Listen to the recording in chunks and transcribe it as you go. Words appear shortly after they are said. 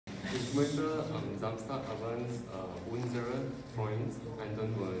Ich möchte am Samstagabend unsere Freunde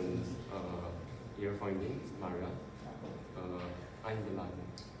Anton und ihre Freundin Maria eingeladen.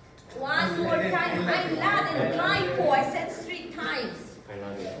 One more time, einladen, typo, I said 3 times.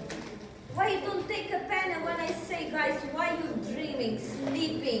 Einladen. Why you don't take a pen and when I say, guys, why you dreaming,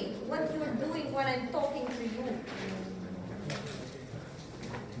 sleeping, what you're doing when I'm talking to you?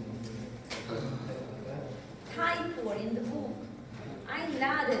 Typo in the book.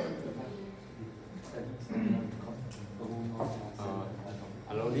 Einladen.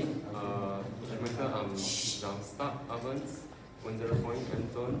 Hallo Nick, ich möchte am Samstagabend unsere Freunde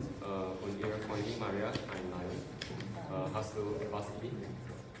Anton und ihre Freundin Maria einladen. Hast du etwas Ideen?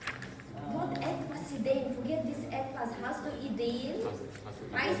 Not etwas Ideen, forget this etwas. Hast du Ideen?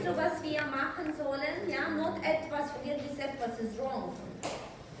 Weißt du, was wir machen sollen? Ja, not etwas, forget this etwas is wrong.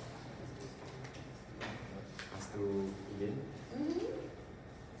 Hast du Ideen?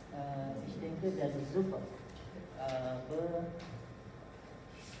 Ich denke, das ist super.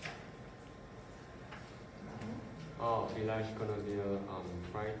 Vielleicht können wir am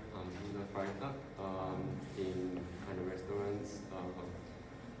Freitag in einem Restaurant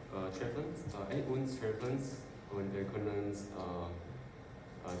treffen, uns treffen und wir können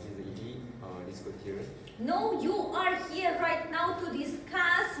diese Idee diskutieren. No, you are here right now to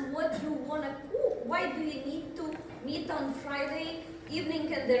discuss what you want to cook. Why do you need to meet on Friday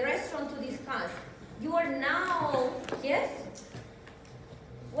evening in the restaurant to discuss? You are now, yes?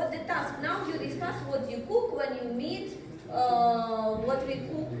 What the task? Now you discuss what you cook when you meet, what we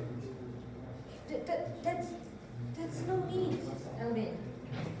cook. That's no need, Elvin.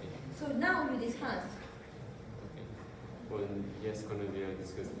 So now you discuss. Und jetzt können wir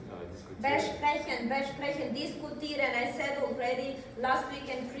diskutieren. Besprechen, diskutieren. I said already last week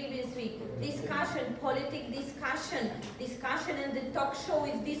and previous week. Discussion, discussion in the talk show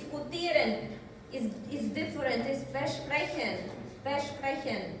is diskutieren. Is different, is besprechen. Und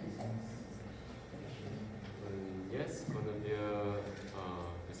jetzt können wir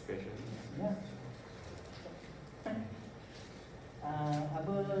besprechen. Ja.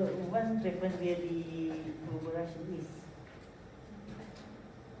 Aber wann treffen wir die Überraschung ist?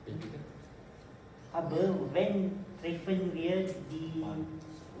 Aber wenn treffen wir die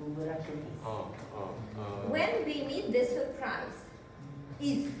Überraschung ist? When we meet the surprise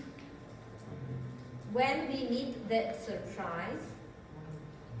is. When we meet the surprise.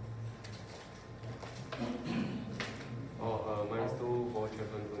 Meinst du, wo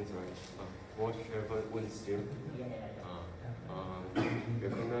treffen uns rein? Wo treffen uns hier? Wir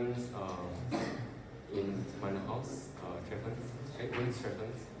können uns in meinem Haus uns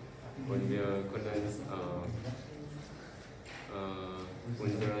treffen und wir können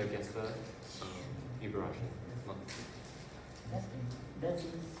unsere Gäste überraschen. Das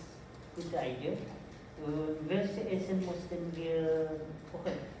ist eine gute Idee. Welche Essen mussten wir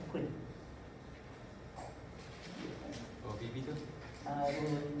kochen? Wie bitte?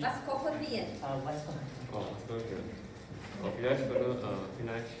 Was kochen wir? Was kochen wir? Vielleicht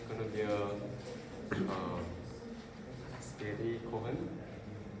können wir Spaghetti kochen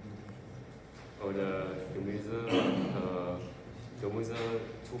oder Gemüse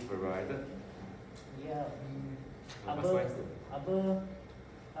zubereiten. Ja, Was meinst du? Aber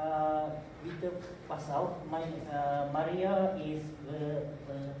bitte pass auf, Maria ist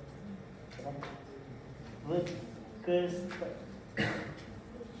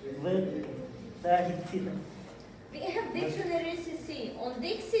We have dictionary CC. On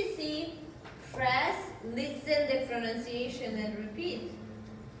DicCC, press, listen the pronunciation and repeat.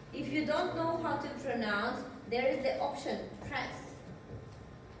 If you don't know how to pronounce, there is the option, press.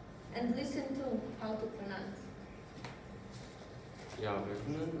 And listen to how to pronounce. Ja, wir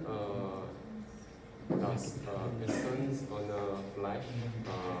können das Essen oder Fleisch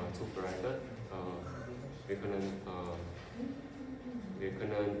zubereiten. Wir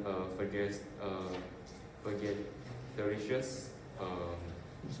können forget delicious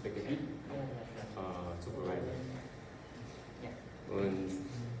Spaghetti zubereiten. Und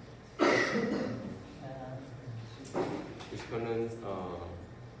ich kann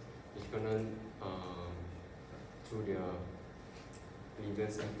zu der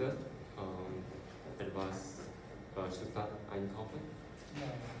Lieblingsakte etwas Zutat einkaufen. Ja,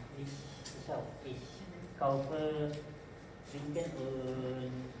 ich kaufe Trinken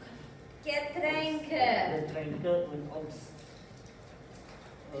und Getränke und Obst.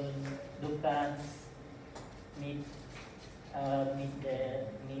 Und du kannst mit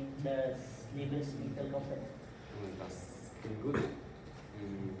das Lebensmittel kaufen. Das klingt gut.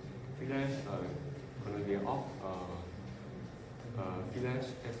 Vielleicht können wir auch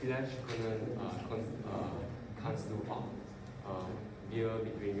vielleicht kannst du auch wir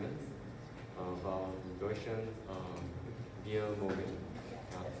mitbringen, weil Deutschland wir mögen.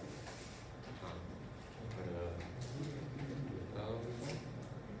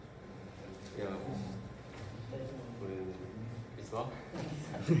 Ja. Und ist wahr?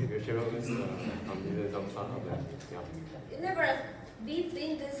 Wir stellen uns am Ende Samstag, aber ja. Never, wie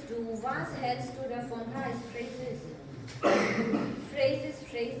findest du, was hältst du davon? Phrases.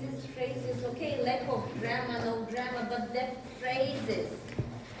 Phrases. Okay, lack of grammar, no grammar, but the phrases.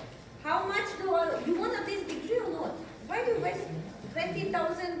 How much do you want this degree or not? Why do you waste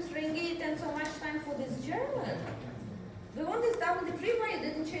 20,000 ringgit and so much time for this German? We want this double degree, why you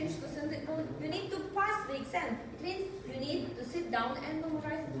didn't change to Sunday? You need to pass the exam. It means you need to sit down and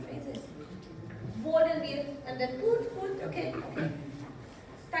memorize the phrases. Wollen wir, and then put, okay.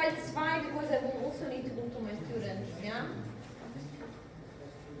 Teil 2, because I will also need to go to my students, yeah?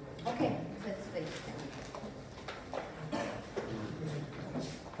 Okay, let's finish.